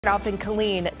Off in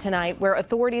Killeen tonight, where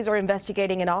authorities are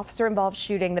investigating an officer-involved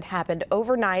shooting that happened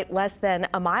overnight less than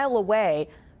a mile away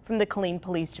from the Killeen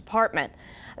Police Department.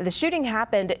 The shooting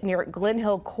happened near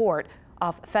Glynhill Court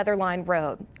off Featherline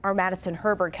Road. Our Madison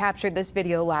Herbert captured this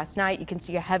video last night. You can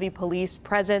see a heavy police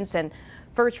presence and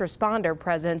first responder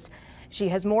presence. She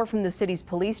has more from the city's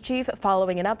police chief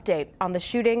following an update on the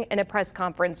shooting in a press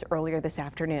conference earlier this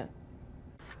afternoon.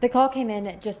 The call came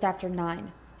in just after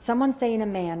 9. Someone saying a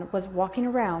man was walking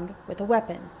around with a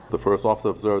weapon. The first officer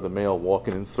observed a male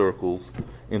walking in circles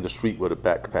in the street with a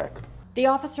backpack. The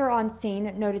officer on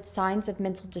scene noted signs of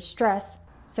mental distress,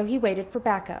 so he waited for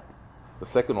backup. The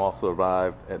second officer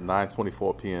arrived at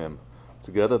 9:24 p.m.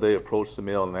 Together they approached the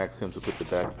male and asked him to put the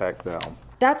backpack down.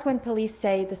 That's when police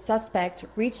say the suspect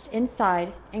reached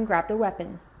inside and grabbed a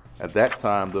weapon. At that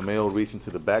time, the male reached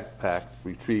into the backpack,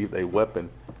 retrieved a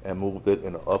weapon, and moved it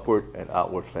in an upward and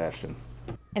outward fashion.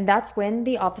 And that's when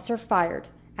the officer fired.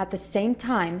 At the same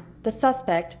time, the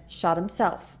suspect shot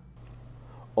himself.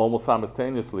 Almost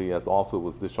simultaneously, as the officer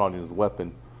was discharging his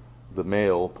weapon, the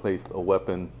male placed a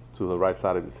weapon to the right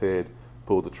side of his head,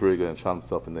 pulled the trigger, and shot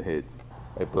himself in the head.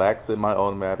 A black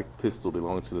semi-automatic pistol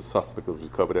belonging to the suspect was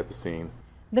recovered at the scene.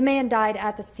 The man died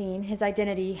at the scene. His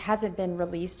identity hasn't been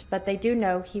released, but they do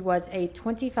know he was a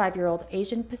 25-year-old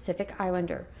Asian Pacific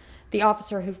Islander. The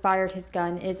officer who fired his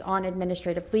gun is on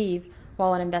administrative leave,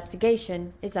 while an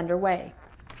investigation is underway.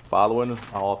 Following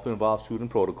our officer-involved shooting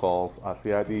protocols, our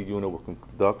CID unit will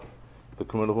conduct the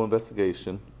criminal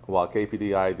investigation, while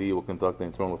KPD ID will conduct the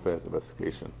internal affairs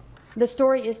investigation. The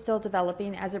story is still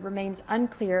developing as it remains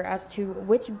unclear as to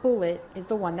which bullet is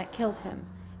the one that killed him.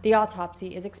 The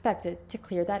autopsy is expected to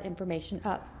clear that information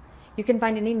up. You can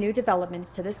find any new developments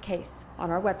to this case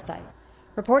on our website.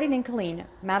 Reporting in Killeen,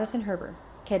 Madison Herbert,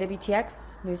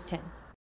 KWTX News 10.